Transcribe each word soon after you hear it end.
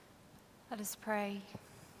Let us pray.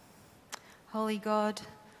 Holy God,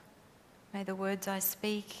 may the words I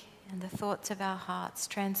speak and the thoughts of our hearts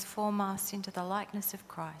transform us into the likeness of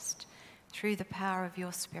Christ through the power of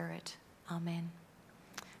your Spirit. Amen.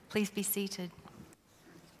 Please be seated.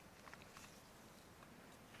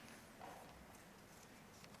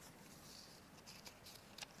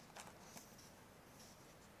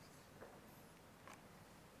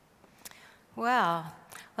 Wow,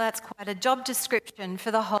 well, that's quite a job description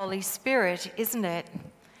for the Holy Spirit, isn't it?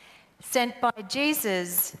 Sent by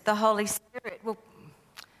Jesus, the Holy Spirit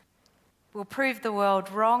will prove the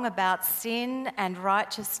world wrong about sin and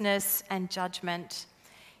righteousness and judgment.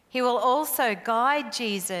 He will also guide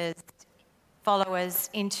Jesus' followers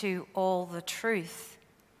into all the truth.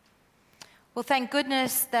 Well, thank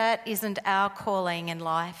goodness that isn't our calling in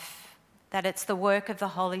life, that it's the work of the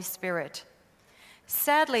Holy Spirit.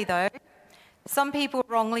 Sadly, though, some people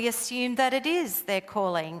wrongly assume that it is their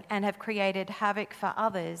calling and have created havoc for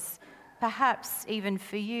others, perhaps even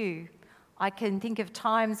for you. I can think of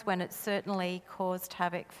times when it certainly caused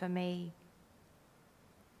havoc for me.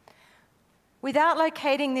 Without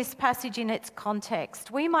locating this passage in its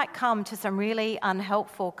context, we might come to some really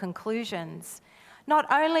unhelpful conclusions. Not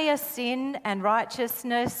only are sin and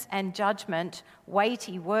righteousness and judgment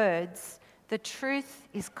weighty words, the truth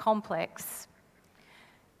is complex.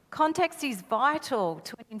 Context is vital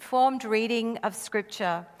to an informed reading of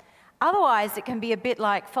Scripture. Otherwise, it can be a bit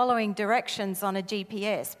like following directions on a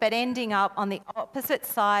GPS, but ending up on the opposite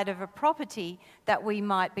side of a property that we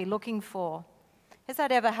might be looking for. Has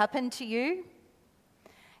that ever happened to you?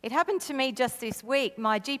 It happened to me just this week.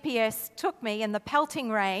 My GPS took me in the pelting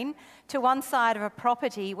rain to one side of a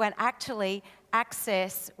property when actually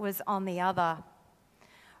access was on the other.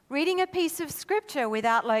 Reading a piece of Scripture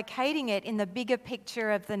without locating it in the bigger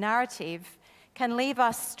picture of the narrative can leave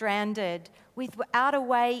us stranded without a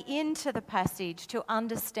way into the passage to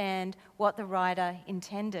understand what the writer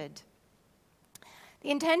intended.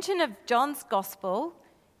 The intention of John's Gospel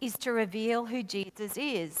is to reveal who Jesus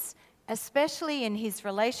is, especially in his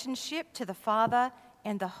relationship to the Father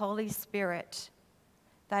and the Holy Spirit.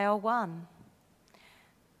 They are one.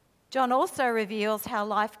 John also reveals how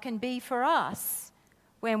life can be for us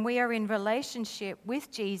when we are in relationship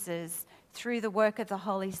with Jesus through the work of the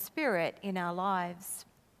Holy Spirit in our lives.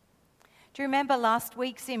 Do you remember last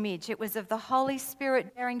week's image? It was of the Holy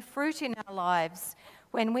Spirit bearing fruit in our lives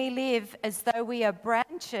when we live as though we are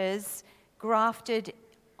branches grafted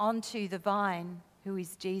onto the vine, who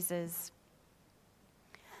is Jesus.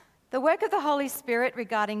 The work of the Holy Spirit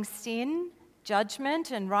regarding sin,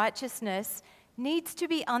 judgment, and righteousness needs to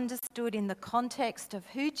be understood in the context of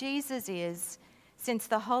who Jesus is, since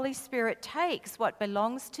the Holy Spirit takes what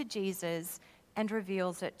belongs to Jesus and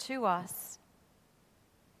reveals it to us.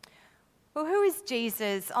 Well, who is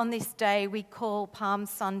Jesus on this day we call Palm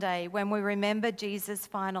Sunday, when we remember Jesus'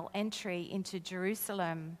 final entry into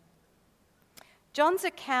Jerusalem? John's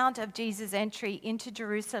account of Jesus' entry into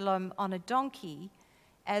Jerusalem on a donkey,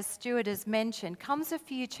 as Stuart has mentioned, comes a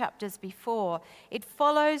few chapters before. It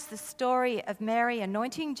follows the story of Mary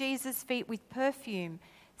anointing Jesus' feet with perfume,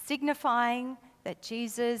 signifying that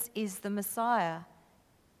Jesus is the Messiah,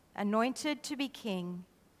 anointed to be king,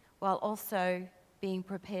 while also being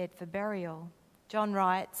prepared for burial. John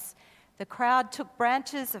writes, "The crowd took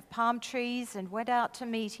branches of palm trees and went out to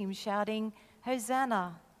meet him, shouting,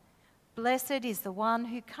 'Hosanna! Blessed is the one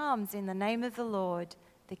who comes in the name of the Lord,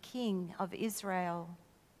 the King of Israel.'"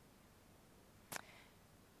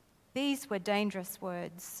 These were dangerous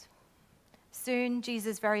words. Soon,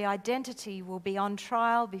 Jesus' very identity will be on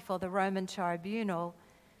trial before the Roman tribunal.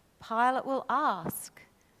 Pilate will ask,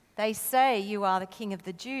 "They say you are the King of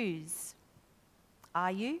the Jews.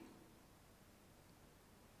 Are you?"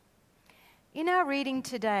 In our reading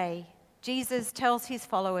today, Jesus tells his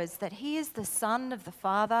followers that he is the Son of the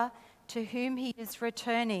Father to whom he is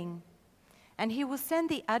returning, and he will send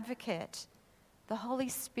the Advocate, the Holy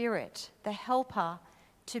Spirit, the Helper,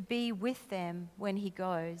 to be with them when he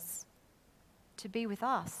goes. To be with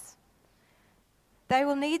us. They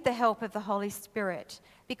will need the help of the Holy Spirit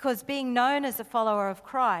because being known as a follower of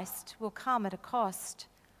Christ will come at a cost.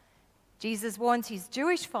 Jesus warns his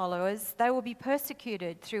Jewish followers they will be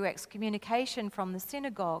persecuted through excommunication from the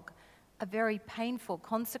synagogue, a very painful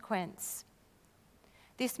consequence.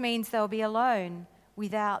 This means they'll be alone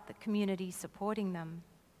without the community supporting them.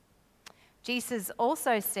 Jesus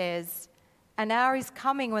also says, "An hour is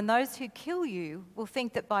coming when those who kill you will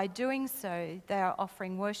think that by doing so they are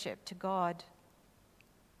offering worship to God."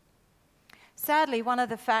 Sadly, one of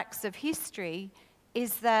the facts of history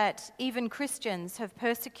is that even Christians have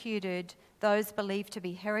persecuted those believed to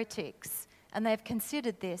be heretics and they've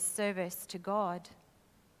considered this service to God.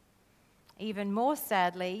 Even more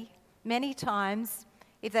sadly, many times,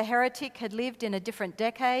 if the heretic had lived in a different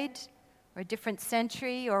decade or a different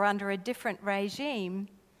century or under a different regime,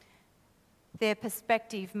 their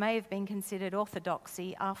perspective may have been considered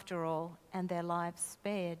orthodoxy after all, and their lives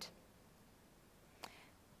spared.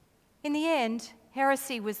 In the end,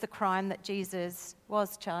 heresy was the crime that Jesus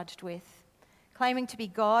was charged with. Claiming to be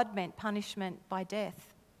God meant punishment by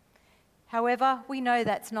death. However, we know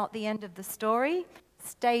that's not the end of the story.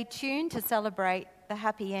 Stay tuned to celebrate the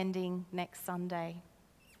happy ending next Sunday.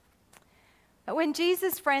 But when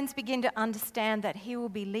Jesus' friends begin to understand that he will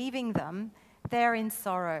be leaving them, they're in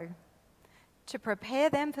sorrow. To prepare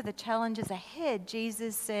them for the challenges ahead,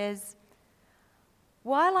 Jesus says,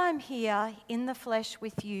 "While I'm here in the flesh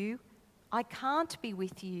with you, I can't be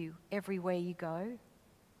with you everywhere you go.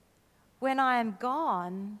 When I am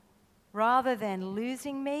gone, rather than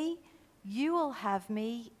losing me, you will have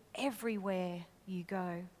me everywhere you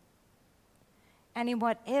go. And in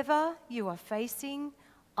whatever you are facing,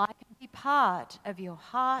 I can be part of your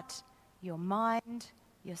heart, your mind,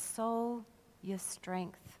 your soul, your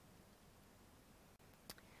strength."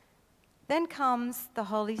 Then comes the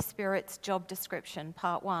Holy Spirit's job description,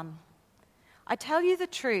 part 1. "I tell you the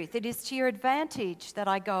truth, it is to your advantage that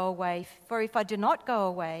I go away, for if I do not go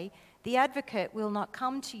away, the advocate will not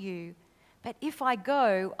come to you. But if I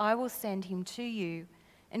go, I will send him to you.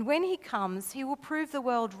 And when he comes, he will prove the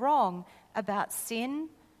world wrong about sin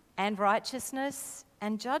and righteousness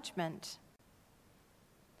and judgment."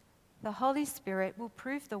 The Holy Spirit will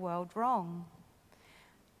prove the world wrong.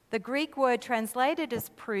 The Greek word translated as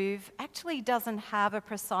prove actually doesn't have a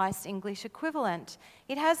precise English equivalent.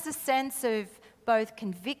 It has the sense of both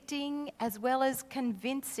convicting as well as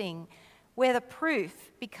convincing, where the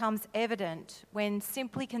proof becomes evident when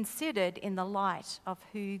simply considered in the light of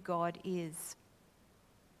who God is.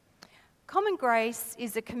 Common Grace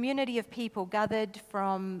is a community of people gathered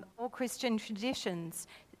from all Christian traditions.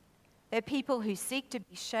 They're people who seek to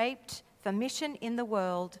be shaped for mission in the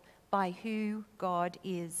world by who God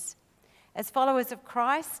is. As followers of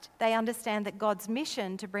Christ, they understand that God's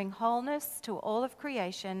mission to bring wholeness to all of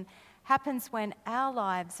creation happens when our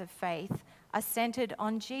lives of faith are centered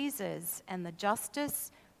on Jesus and the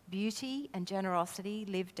justice, beauty, and generosity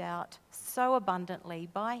lived out so abundantly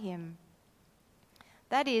by him.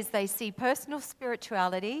 That is, they see personal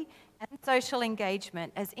spirituality and social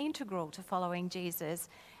engagement as integral to following Jesus,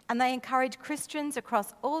 and they encourage Christians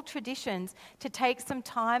across all traditions to take some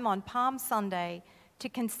time on Palm Sunday to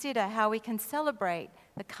consider how we can celebrate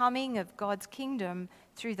the coming of God's kingdom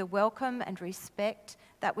through the welcome and respect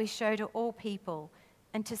that we show to all people,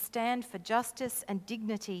 and to stand for justice and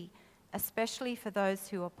dignity, especially for those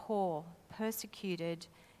who are poor, persecuted,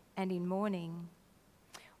 and in mourning.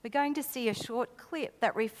 We're going to see a short clip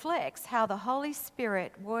that reflects how the Holy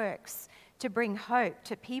Spirit works to bring hope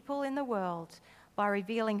to people in the world by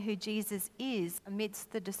revealing who Jesus is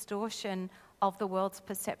amidst the distortion of the world's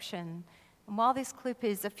perception. And while this clip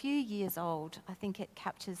is a few years old, I think it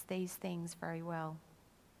captures these things very well.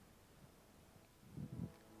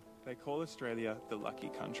 They call Australia the lucky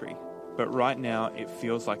country, but right now it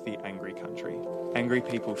feels like the angry country. Angry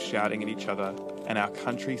people shouting at each other, and our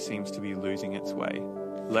country seems to be losing its way.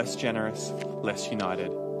 Less generous, less united,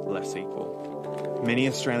 less equal. Many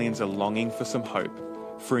Australians are longing for some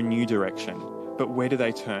hope, for a new direction, but where do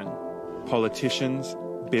they turn? Politicians,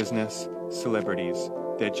 business, celebrities,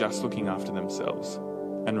 they're just looking after themselves.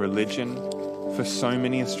 And religion? For so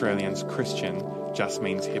many Australians, Christian just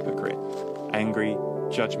means hypocrite, angry,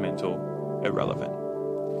 judgmental, irrelevant.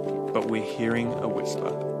 But we're hearing a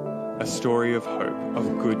whisper, a story of hope,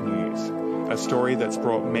 of good news, a story that's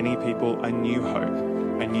brought many people a new hope,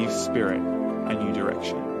 a new spirit, a new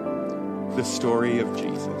direction. The story of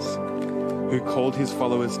Jesus, who called his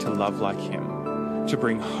followers to love like him, to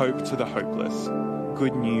bring hope to the hopeless,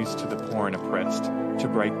 good news to the poor and oppressed, to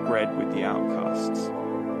break bread with the outcasts.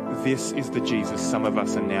 This is the Jesus some of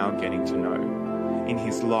us are now getting to know. In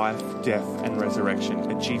his life, death, and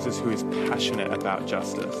resurrection, a Jesus who is passionate about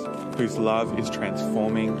justice, whose love is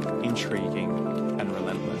transforming, intriguing, and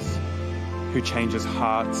relentless, who changes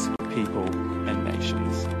hearts, people, and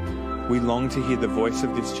nations. We long to hear the voice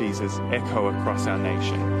of this Jesus echo across our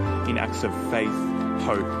nation in acts of faith,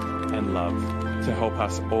 hope, and love to help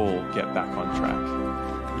us all get back on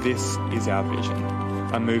track. This is our vision,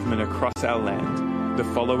 a movement across our land, the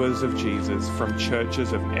followers of Jesus from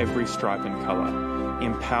churches of every stripe and colour,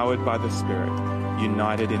 empowered by the Spirit,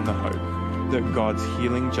 united in the hope that God's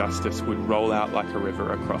healing justice would roll out like a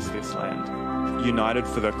river across this land, united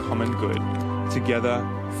for the common good, together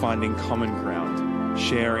finding common ground,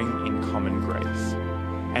 sharing in common grace,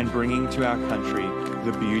 and bringing to our country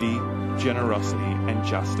the beauty, generosity, and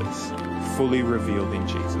justice fully revealed in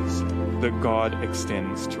Jesus that God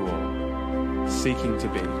extends to all, seeking to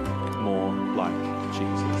be more like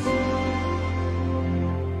Jesus.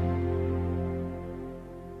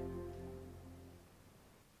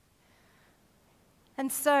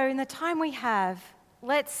 And so, in the time we have,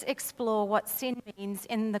 let's explore what sin means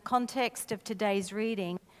in the context of today's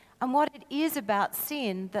reading and what it is about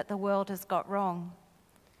sin that the world has got wrong.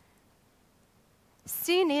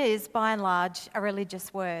 Sin is, by and large, a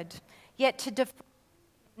religious word, yet to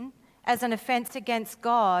define as an offence against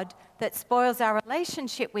God that spoils our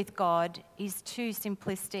relationship with God is too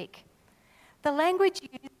simplistic. The language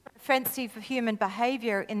used for offensive human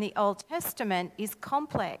behaviour in the Old Testament is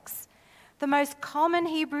complex. The most common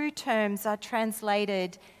Hebrew terms are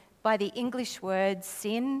translated by the English words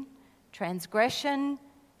sin, transgression,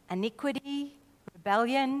 iniquity,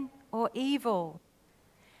 rebellion, or evil.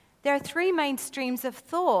 There are three main streams of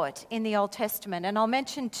thought in the Old Testament, and I'll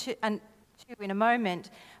mention two in a moment.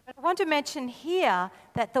 But I want to mention here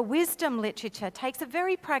that the wisdom literature takes a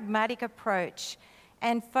very pragmatic approach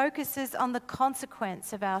and focuses on the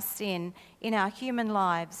consequence of our sin in our human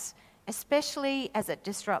lives, especially as it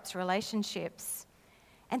disrupts relationships.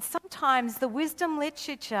 And sometimes the wisdom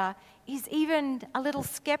literature is even a little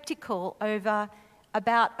skeptical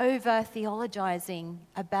about over-theologizing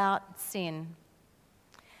about sin.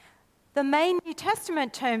 The main New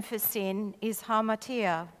Testament term for sin is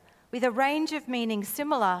hamartia, with a range of meanings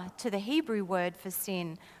similar to the Hebrew word for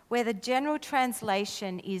sin, where the general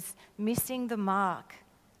translation is missing the mark.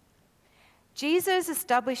 Jesus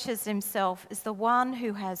establishes himself as the one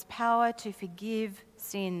who has power to forgive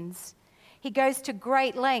sins. He goes to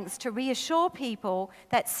great lengths to reassure people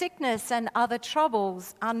that sickness and other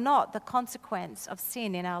troubles are not the consequence of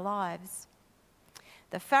sin in our lives.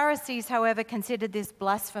 The Pharisees, however, considered this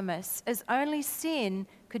blasphemous, as only sin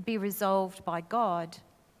could be resolved by God.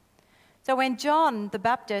 So when John the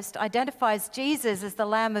Baptist identifies Jesus as the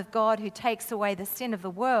Lamb of God who takes away the sin of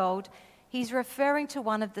the world, he's referring to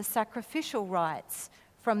one of the sacrificial rites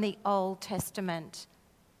from the Old Testament,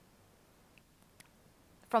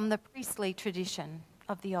 from the priestly tradition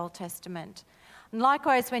of the Old Testament. And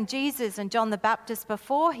likewise, when Jesus and John the Baptist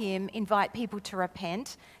before him invite people to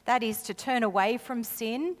repent, that is, to turn away from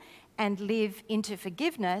sin and live into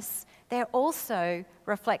forgiveness, they're also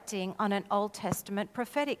reflecting on an Old Testament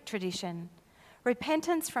prophetic tradition.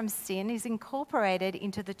 Repentance from sin is incorporated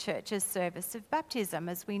into the church's service of baptism,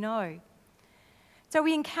 as we know. So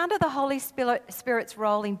we encounter the Holy Spirit's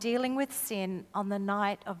role in dealing with sin on the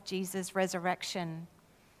night of Jesus' resurrection.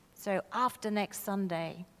 So after next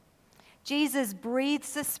Sunday, Jesus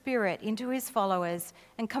breathes the Spirit into his followers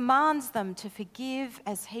and commands them to forgive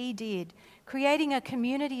as he did, creating a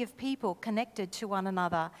community of people connected to one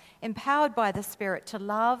another, empowered by the Spirit to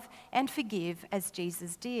love and forgive as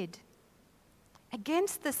Jesus did.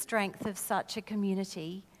 Against the strength of such a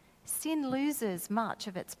community, sin loses much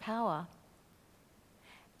of its power.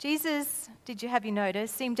 Jesus, did you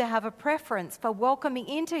notice, seemed to have a preference for welcoming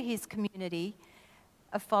into his community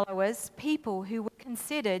of followers people who were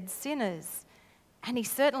considered sinners, and he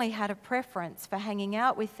certainly had a preference for hanging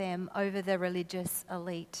out with them over the religious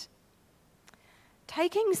elite.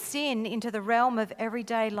 Taking sin into the realm of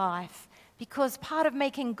everyday life, because part of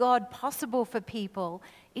making God possible for people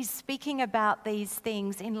is speaking about these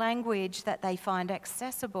things in language that they find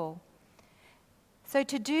accessible. So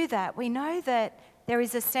to do that, we know that there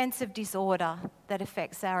is a sense of disorder that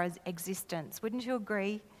affects our existence. Wouldn't you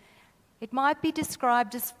agree? It might be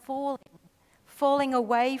described as falling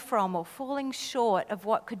away from or falling short of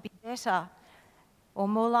what could be better or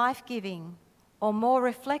more life-giving or more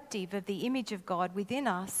reflective of the image of God within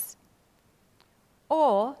us.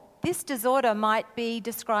 Or this disorder might be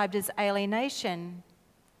described as alienation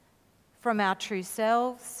from our true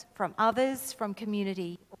selves, from others, from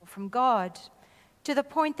community, or from God, to the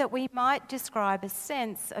point that we might describe a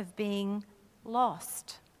sense of being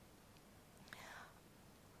lost.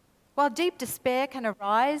 While deep despair can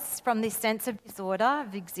arise from this sense of disorder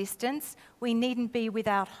of existence, we needn't be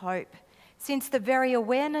without hope, since the very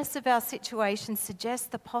awareness of our situation suggests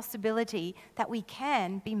the possibility that we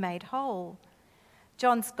can be made whole.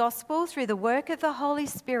 John's Gospel, through the work of the Holy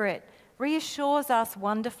Spirit, reassures us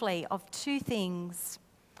wonderfully of two things: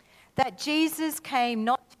 that Jesus came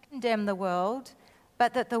not to condemn the world,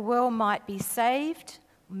 but that the world might be saved,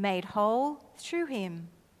 made whole through him.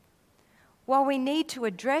 While we need to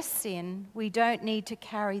address sin, we don't need to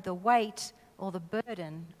carry the weight or the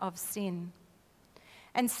burden of sin.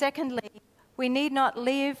 And secondly, we need not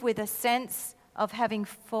live with a sense of having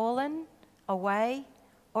fallen away,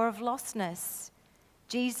 or of lostness.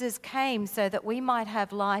 Jesus came so that we might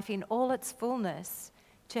have life in all its fullness,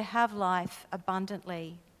 to have life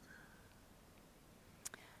abundantly.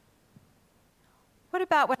 What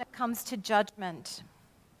about when it comes to judgment?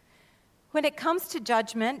 When it comes to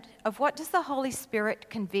judgment, of what does the Holy Spirit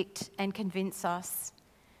convict and convince us?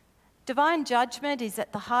 Divine judgment is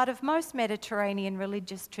at the heart of most Mediterranean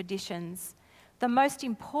religious traditions. The most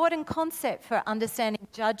important concept for understanding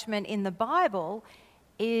judgment in the Bible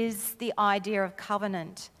is the idea of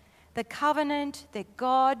covenant. The covenant that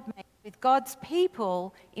God made with God's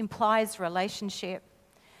people implies relationship.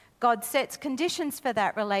 God sets conditions for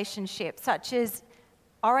that relationship, such as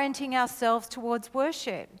orienting ourselves towards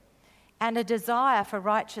worship and a desire for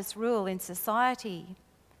righteous rule in society.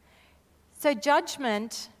 So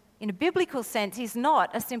judgment, in a biblical sense, is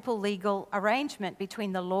not a simple legal arrangement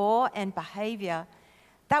between the law and behaviour.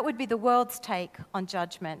 That would be the world's take on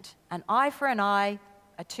judgment. An eye for an eye,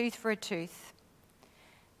 a tooth for a tooth.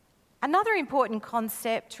 Another important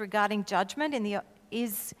concept regarding judgment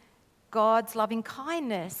is God's loving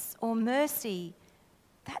kindness or mercy.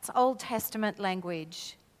 That's Old Testament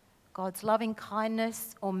language. God's loving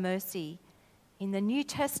kindness or mercy. In the New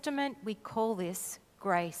Testament, we call this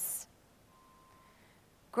grace.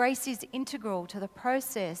 Grace is integral to the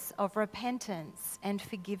process of repentance and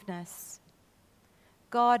forgiveness.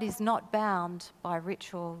 God is not bound by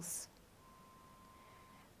rituals.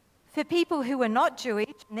 For people who were not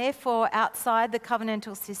Jewish and therefore outside the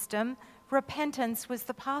covenantal system, repentance was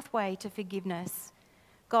the pathway to forgiveness.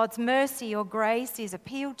 God's mercy or grace is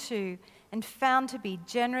appealed to and found to be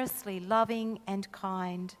generously loving and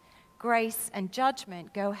kind. Grace and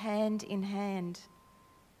judgment go hand in hand.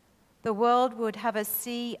 The world would have us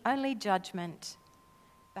see only judgment,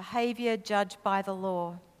 behaviour judged by the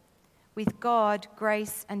law. With God,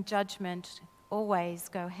 grace and judgment always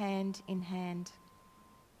go hand in hand.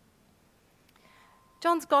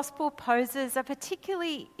 John's Gospel poses a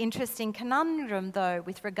particularly interesting conundrum, though,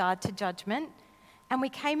 with regard to judgment, and we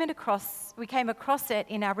came across it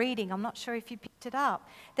in our reading. I'm not sure if you picked it up.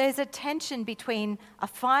 There's a tension between a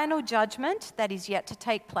final judgment that is yet to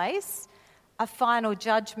take place, a final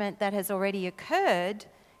judgment that has already occurred,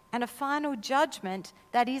 and a final judgment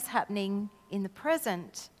that is happening in the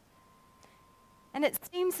present. And it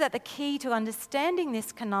seems that the key to understanding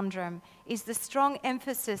this conundrum is the strong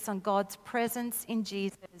emphasis on God's presence in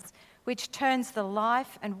Jesus, which turns the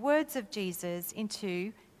life and words of Jesus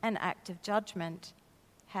into an act of judgment.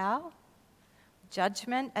 How?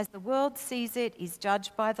 Judgment, as the world sees it, is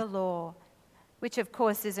judged by the law, which of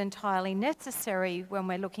course is entirely necessary when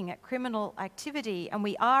we're looking at criminal activity and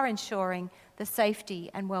we are ensuring the safety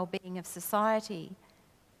and well-being of society.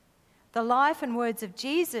 The life and words of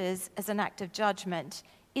Jesus as an act of judgment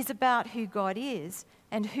is about who God is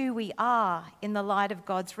and who we are in the light of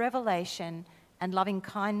God's revelation and loving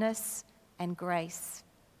kindness and grace.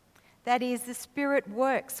 That is, the Spirit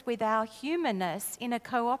works with our humanness in a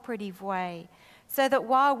cooperative way, so that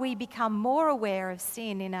while we become more aware of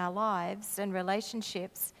sin in our lives and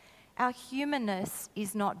relationships, our humanness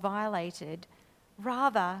is not violated.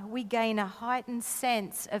 Rather, we gain a heightened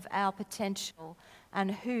sense of our potential and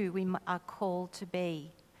who we are called to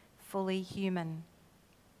be, fully human.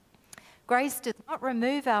 Grace does not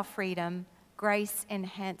remove our freedom. Grace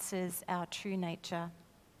enhances our true nature.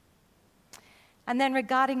 And then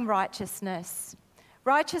regarding righteousness.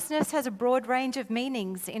 Righteousness has a broad range of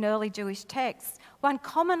meanings in early Jewish texts. One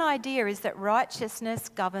common idea is that righteousness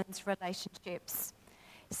governs relationships.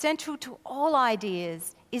 Central to all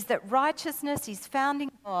ideas is that righteousness is found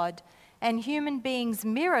in God, and human beings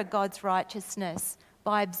mirror God's righteousness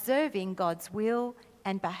by observing God's will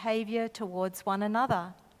and behaviour towards one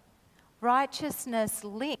another. Righteousness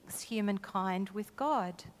links humankind with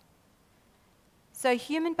God. So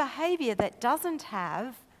human behaviour that doesn't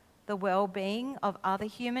have the well-being of other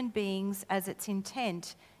human beings as its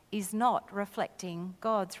intent is not reflecting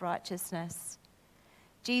God's righteousness.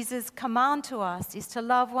 Jesus' command to us is to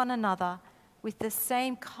love one another with the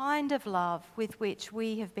same kind of love with which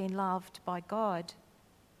we have been loved by God.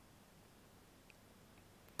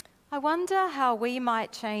 I wonder how we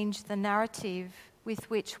might change the narrative with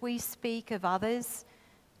which we speak of others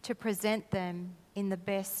to present them in the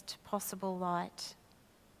best possible light.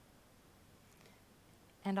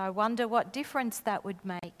 And I wonder what difference that would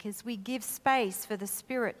make as we give space for the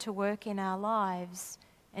Spirit to work in our lives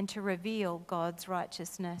and to reveal God's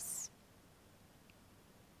righteousness.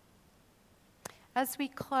 As we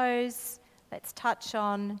close, let's touch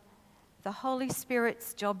on the Holy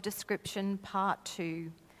Spirit's job description, part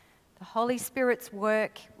 2. The Holy Spirit's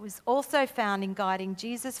work was also found in guiding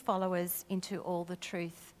Jesus' followers into all the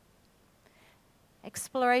truth.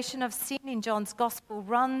 Exploration of sin in John's Gospel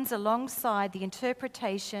runs alongside the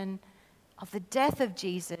interpretation of the death of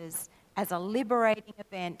Jesus as a liberating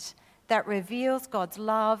event that reveals God's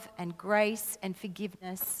love and grace and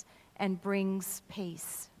forgiveness and brings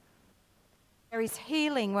peace. There is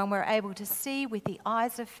healing when we're able to see with the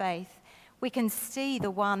eyes of faith. We can see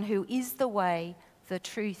the one who is the way, the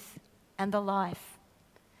truth, and the life.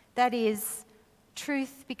 That is,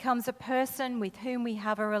 truth becomes a person with whom we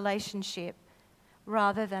have a relationship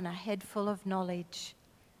rather than a head full of knowledge.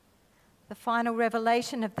 The final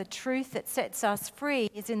revelation of the truth that sets us free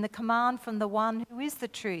is in the command from the one who is the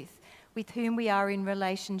truth, with whom we are in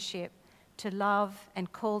relationship, to love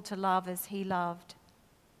and called to love as he loved.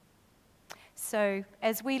 So,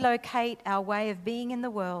 as we locate our way of being in the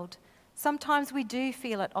world, sometimes we do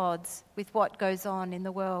feel at odds with what goes on in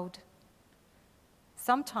the world.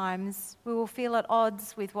 Sometimes we will feel at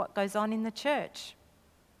odds with what goes on in the church.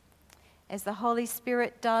 As the Holy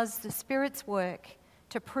Spirit does the Spirit's work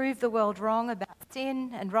to prove the world wrong about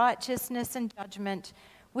sin and righteousness and judgment,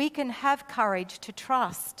 we can have courage to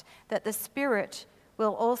trust that the Spirit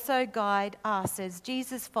will also guide us as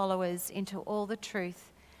Jesus followers into all the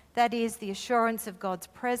truth. That is, the assurance of God's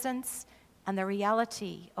presence and the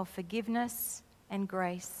reality of forgiveness and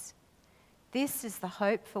grace. This is the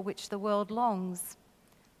hope for which the world longs.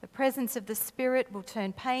 The presence of the Spirit will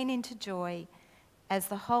turn pain into joy as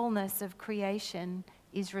the wholeness of creation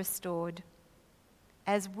is restored,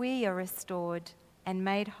 as we are restored and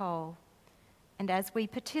made whole, and as we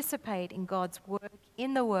participate in God's work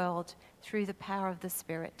in the world through the power of the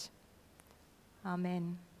Spirit.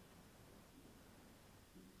 Amen.